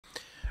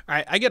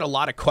I get a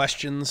lot of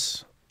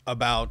questions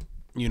about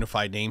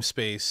unified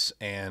namespace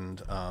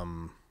and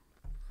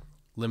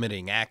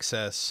limiting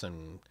access.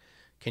 And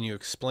can you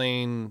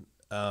explain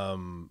a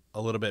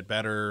little bit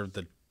better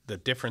the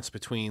difference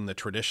between the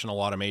traditional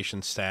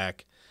automation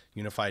stack,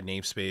 unified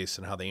namespace,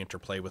 and how they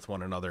interplay with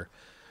one another?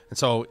 And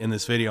so in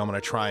this video, I'm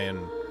going to try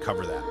and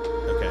cover that.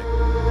 Okay.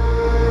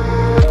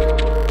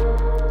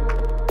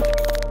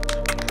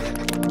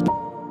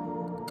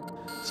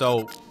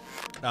 So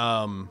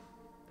I'm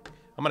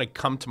going to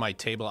come to my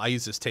table. I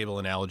use this table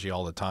analogy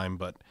all the time,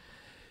 but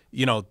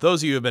you know,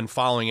 those of you who have been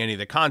following any of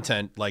the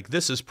content, like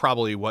this is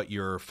probably what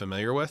you're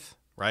familiar with,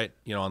 right?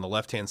 You know, on the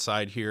left-hand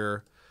side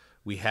here,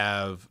 we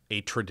have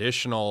a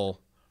traditional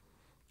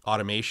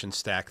automation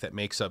stack that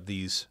makes up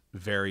these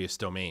various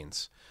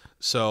domains.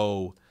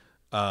 So,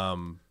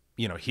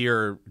 you know,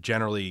 here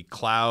generally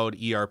cloud,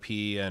 ERP,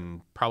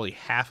 and probably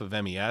half of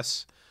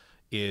MES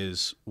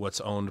is what's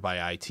owned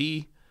by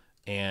IT,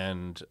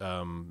 and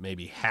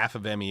maybe half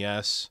of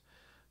MES,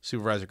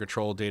 supervisor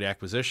control, data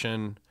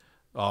acquisition,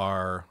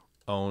 are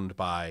owned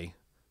by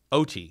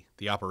OT,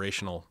 the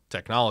operational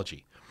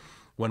technology.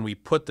 When we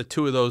put the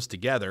two of those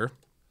together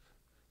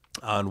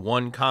on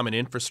one common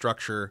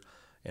infrastructure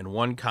and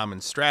one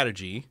common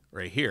strategy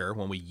right here,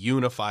 when we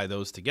unify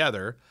those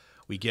together,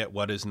 we get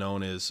what is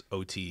known as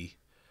OT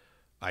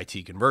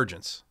IT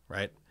convergence,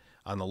 right?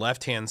 On the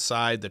left-hand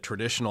side, the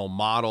traditional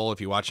model, if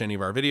you watch any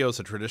of our videos,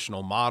 the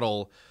traditional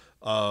model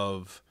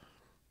of,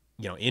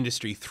 you know,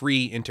 Industry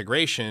 3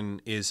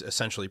 integration is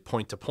essentially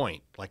point to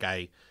point. Like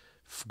I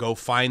go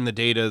find the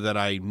data that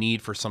I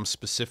need for some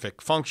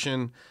specific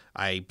function.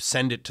 I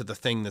send it to the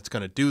thing that's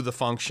going to do the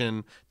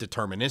function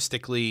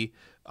deterministically.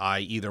 I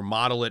either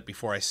model it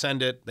before I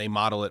send it, they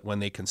model it when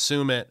they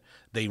consume it,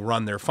 they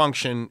run their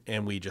function,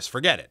 and we just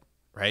forget it,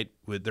 right?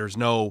 There's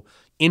no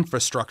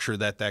infrastructure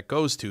that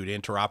goes to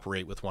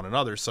interoperate with one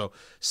another. So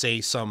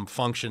say some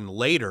function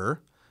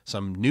later,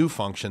 some new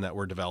function that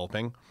we're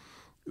developing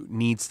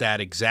needs that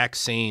exact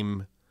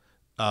same,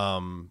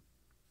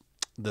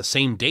 the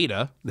same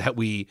data that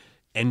we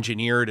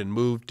engineered and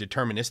moved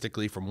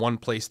deterministically from one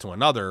place to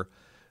another.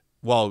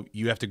 Well,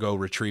 you have to go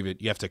retrieve it.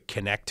 You have to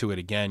connect to it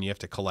again. You have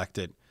to collect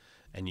it,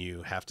 and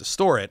you have to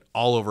store it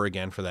all over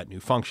again for that new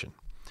function.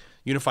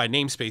 Unified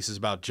namespace is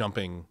about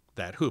jumping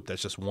that hoop.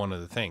 That's just one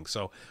of the things.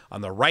 So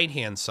on the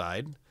right-hand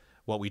side,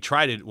 what we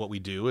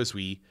do is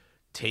we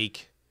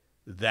take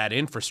that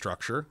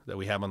infrastructure that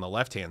we have on the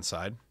left-hand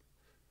side,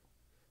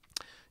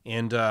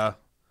 and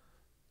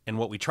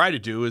what we try to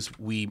do is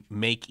we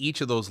make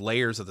each of those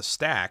layers of the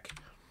stack,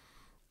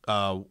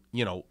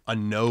 you know, a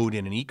node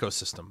in an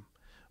ecosystem,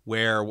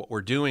 where what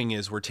we're doing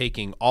is we're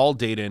taking all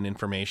data and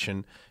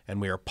information and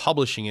we are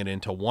publishing it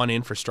into one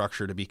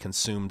infrastructure to be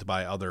consumed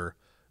by other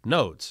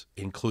nodes,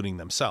 including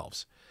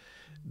themselves.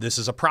 This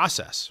is a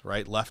process,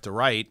 right? Left to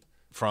right,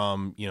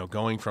 from, you know,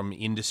 going from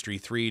Industry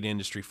 3 to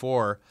Industry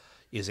 4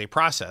 is a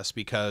process,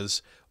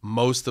 because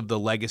most of the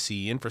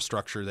legacy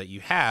infrastructure that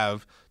you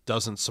have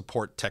doesn't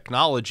support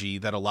technology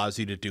that allows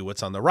you to do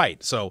what's on the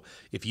right. So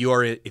if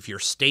your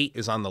state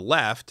is on the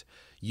left,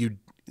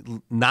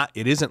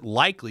 it isn't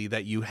likely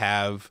that you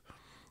have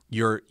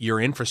your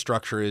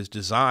infrastructure is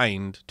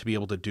designed to be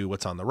able to do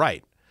what's on the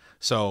right.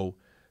 So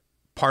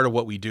part of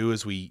what we do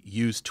is we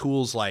use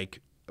tools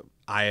like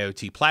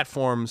IIoT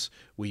platforms,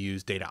 we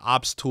use data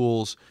ops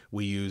tools,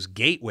 we use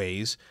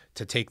gateways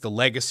to take the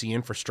legacy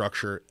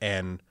infrastructure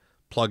and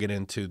plug it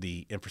into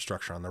the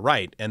infrastructure on the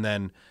right. And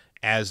then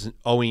as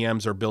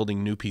OEMs are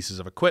building new pieces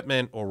of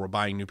equipment or we're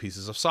buying new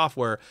pieces of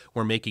software,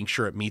 we're making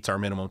sure it meets our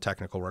minimum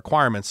technical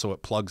requirements so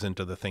it plugs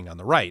into the thing on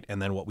the right.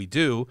 And then what we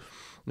do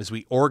is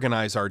we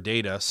organize our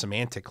data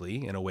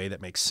semantically in a way that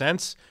makes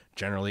sense,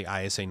 generally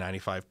ISA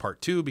 95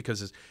 Part 2,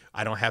 because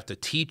I don't have to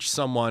teach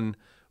someone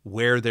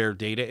where their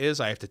data is.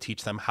 I have to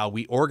teach them how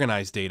we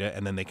organize data,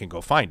 and then they can go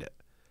find it,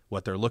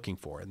 what they're looking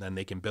for. And then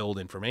they can build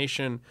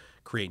information,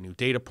 create new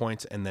data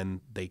points, and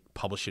then they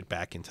publish it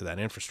back into that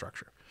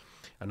infrastructure.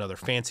 Another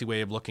fancy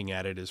way of looking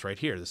at it is right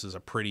here. This is a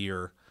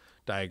prettier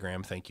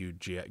diagram. Thank you,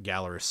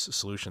 Galeris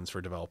Solutions,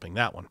 for developing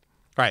that one. All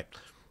right.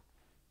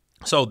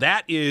 So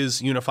that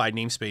is unified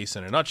namespace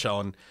in a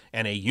nutshell.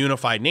 And a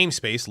unified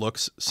namespace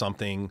looks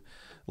something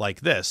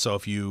like this. So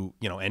if you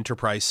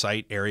enterprise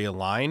site area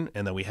line,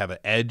 and then we have an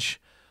edge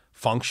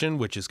function,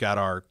 which has got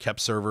our KEP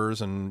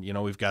servers, and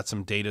we've got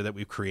some data that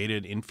we've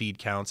created, in feed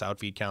counts, out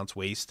feed counts,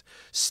 waste,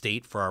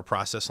 state for our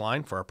process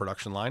line, for our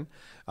production line.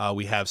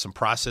 We have some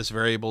process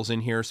variables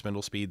in here,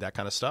 spindle speed, that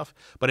kind of stuff.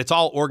 But it's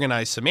all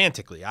organized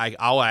semantically.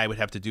 All I would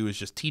have to do is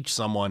just teach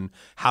someone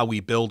how we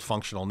build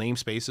functional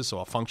namespaces. So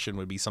a function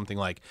would be something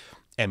like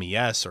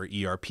MES or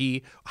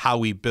ERP, how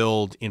we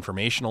build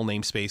informational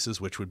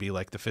namespaces, which would be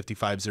like the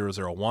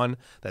 55001.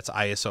 That's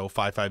ISO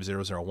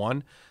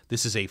 55001.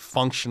 This is a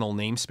functional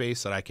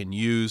namespace that I can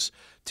use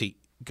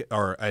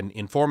or an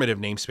informative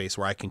namespace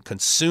where I can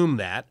consume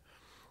that,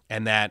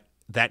 and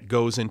that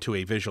goes into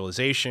a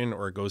visualization,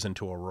 or it goes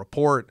into a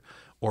report,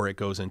 or it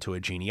goes into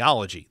a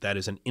genealogy. That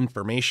is an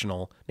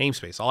informational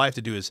namespace. All I have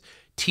to do is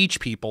teach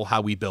people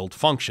how we build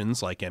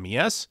functions like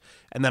MES,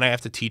 and then I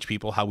have to teach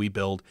people how we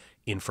build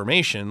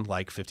information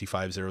like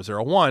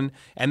 55001,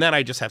 and then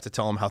I just have to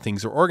tell them how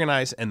things are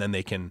organized, and then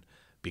they can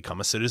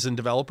become a citizen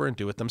developer and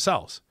do it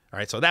themselves. All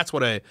right, so that's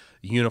what a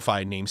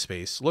unified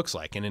namespace looks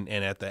like. And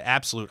at the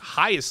absolute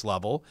highest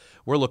level,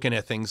 we're looking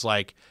at things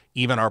like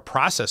even our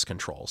process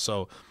control.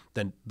 So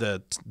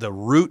the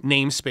root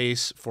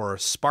namespace for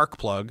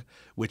Sparkplug,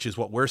 which is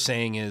what we're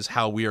saying is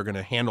how we are going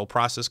to handle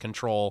process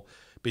control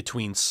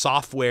between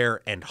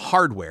software and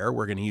hardware.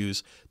 We're going to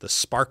use the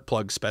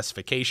Sparkplug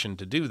specification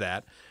to do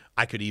that.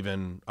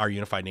 Our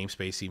unified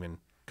namespace even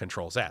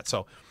controls that.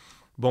 So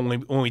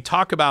when we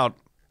talk about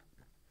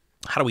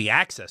how do we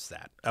access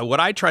that,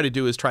 what I try to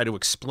do is try to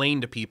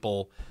explain to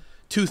people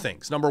two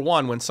things. Number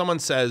one, when someone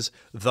says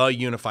the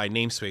unified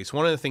namespace,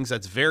 one of the things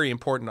that's very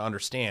important to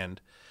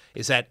understand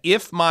is that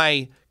if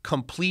my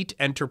complete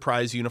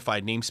enterprise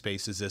unified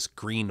namespace is this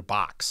green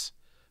box,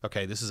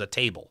 okay, this is a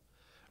table,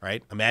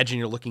 right? Imagine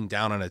you're looking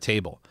down on a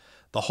table.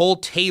 The whole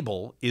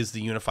table is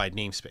the unified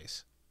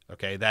namespace,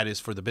 okay? That is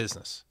for the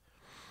business.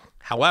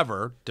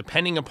 However,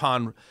 depending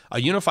upon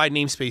a unified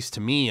namespace to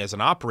me as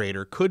an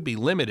operator could be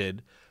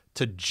limited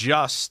to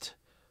just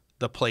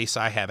the place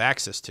I have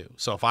access to.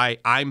 So if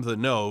I'm the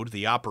node,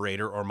 the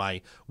operator, or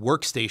my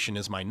workstation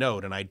is my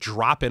node, and I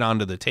drop it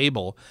onto the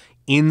table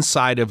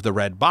inside of the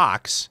red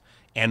box,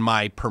 and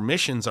my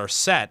permissions are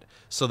set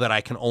so that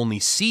I can only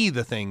see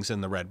the things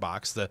in the red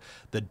box, the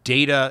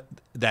data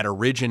that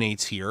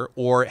originates here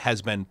or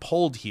has been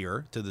pulled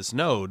here to this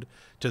node,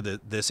 to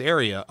this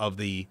area of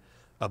the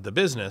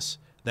business,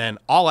 then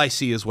all I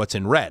see is what's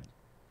in red.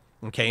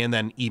 Okay, and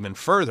then even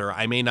further,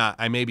 I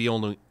may be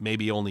only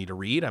to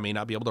read. I may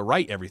not be able to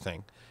write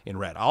everything in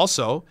red.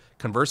 Also,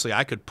 conversely,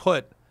 I could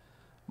put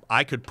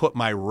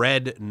my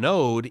red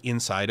node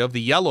inside of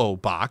the yellow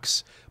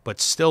box, but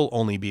still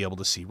only be able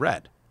to see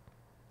red.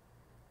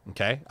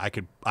 Okay, I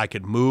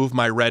could move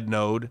my red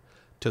node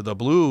to the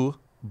blue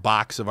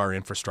box of our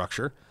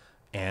infrastructure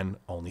and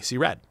only see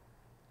red.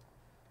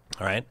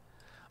 All right,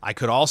 I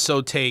could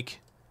also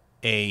take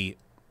a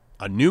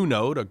new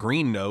node, a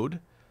green node,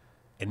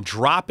 and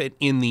drop it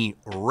in the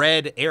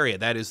red area.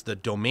 That is the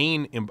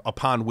domain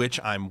upon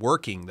which I'm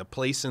working. The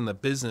place in the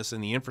business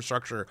and the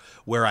infrastructure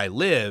where I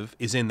live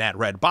is in that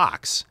red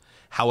box.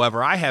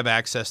 However, I have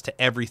access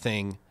to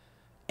everything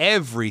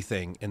in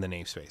the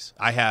namespace.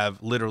 I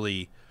have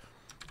literally,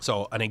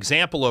 so an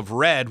example of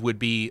red would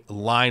be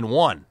line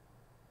 1.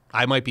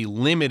 I might be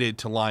limited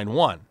to line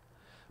 1.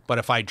 But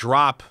if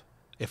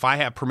I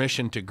have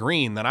permission to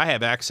green, then I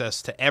have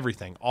access to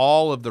everything,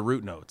 all of the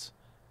root nodes.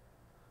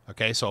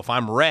 Okay, so if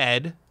I'm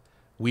red,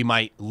 we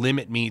might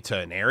limit me to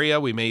an area.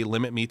 We may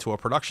limit me to a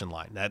production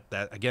line. That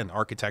again,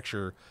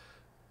 architecture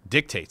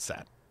dictates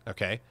that.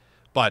 Okay,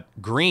 but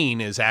green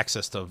is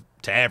access to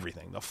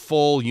everything, the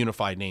full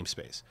unified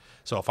namespace.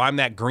 So if I'm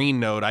that green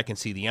node, I can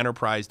see the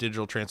enterprise,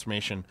 digital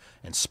transformation,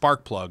 and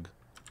Sparkplug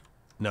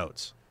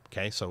nodes.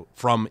 Okay, so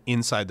from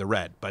inside the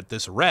red, but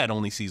this red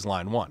only sees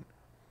line 1.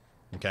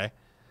 Okay,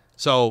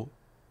 so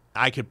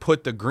I could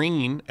put the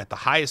green at the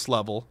highest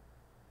level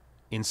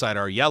inside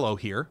our yellow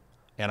here,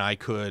 and I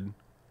could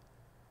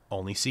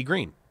only see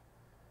green,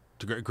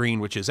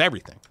 which is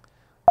everything.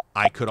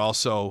 I could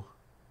also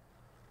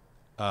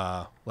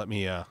let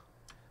me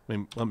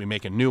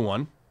make a new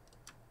one.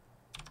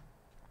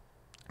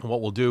 And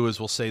what we'll do is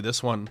we'll say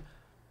this one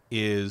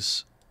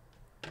is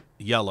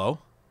yellow,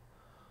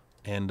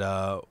 and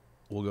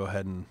we'll go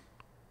ahead and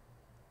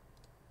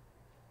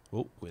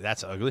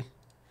that's ugly.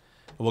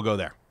 We'll go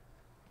there,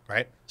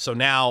 right? So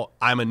now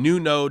I'm a new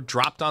node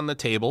dropped on the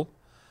table.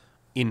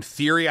 In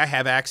theory, I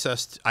have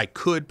access. I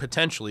could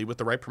potentially, with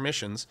the right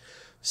permissions,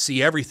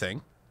 see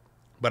everything,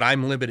 but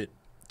I'm limited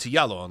to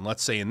yellow. And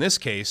let's say in this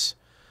case,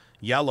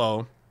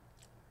 yellow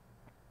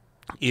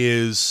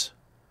is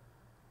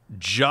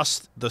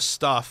just the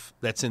stuff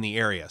that's in the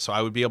area. So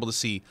I would be able to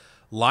see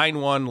line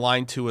 1,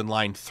 line 2, and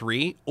line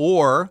 3,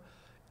 or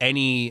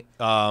any,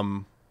 let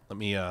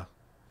me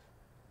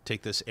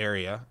take this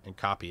area and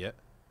copy it.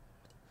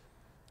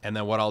 And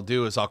then what I'll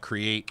do is I'll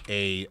create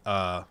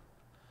an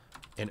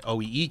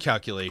OEE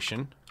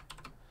calculation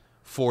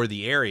for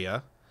the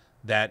area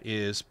that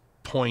is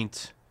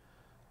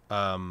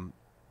 0.5,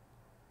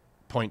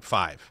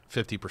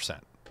 50%,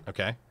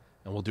 okay?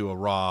 And we'll do a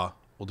raw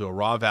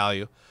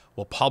value.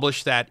 We'll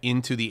publish that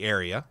into the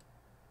area,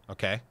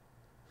 okay?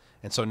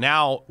 And so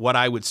now what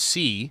I would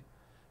see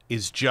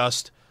is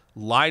just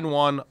line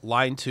 1,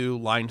 line 2,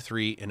 line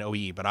 3, and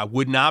OEE, but I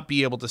would not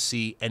be able to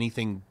see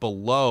anything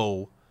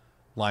below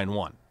line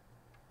 1.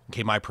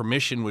 Okay, my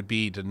permission would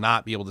be to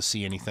not be able to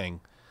see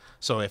anything.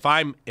 So if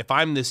I'm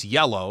this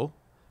yellow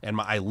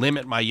and I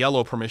limit my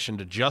yellow permission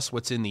to just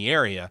what's in the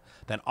area,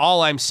 then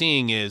all I'm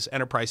seeing is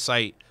enterprise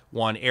site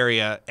 1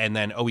 area and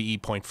then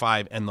OEE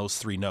 0.5 and those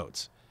 3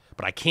 nodes.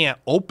 But I can't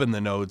open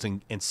the nodes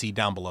and see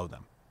down below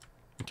them.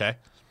 Okay,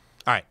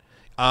 all right.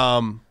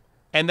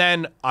 And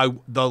then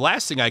the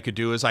last thing I could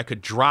do is I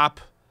could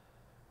drop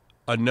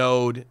a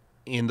node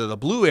into the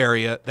blue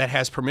area that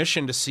has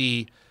permission to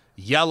see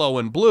yellow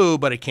and blue,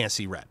 but it can't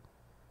see red,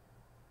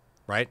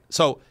 right?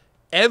 So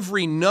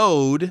every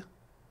node,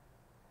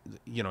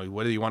 you know,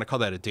 whether you want to call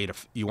that a data,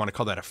 you want to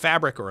call that a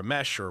fabric or a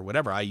mesh or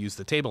whatever, I use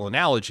the table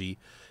analogy,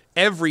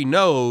 every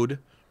node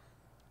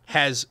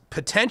has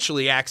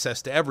potentially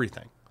access to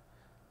everything,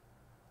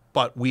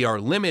 but we are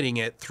limiting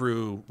it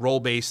through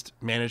role-based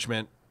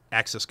management,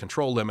 access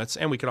control limits,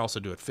 and we can also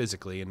do it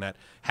physically, and that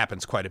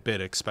happens quite a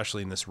bit,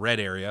 especially in this red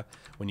area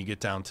when you get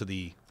down to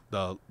the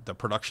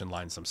production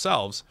lines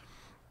themselves.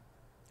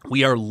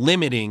 We are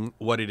limiting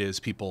what it is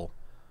people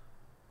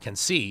can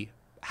see.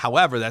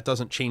 However, that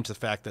doesn't change the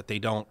fact that they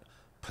don't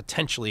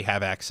potentially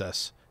have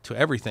access to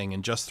everything,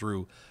 and just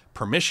through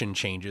permission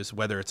changes,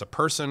 whether it's a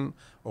person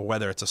or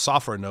whether it's a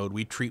software node,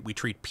 we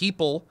treat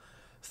people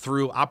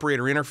through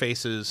operator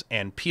interfaces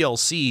and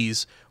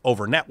PLCs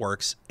over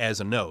networks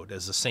as a node,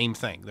 as the same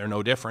thing. They're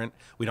no different.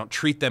 We don't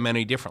treat them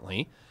any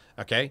differently,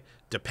 okay?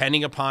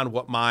 Depending upon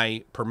what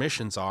my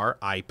permissions are,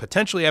 I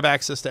potentially have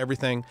access to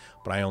everything,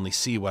 but I only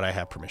see what I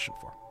have permission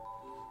for.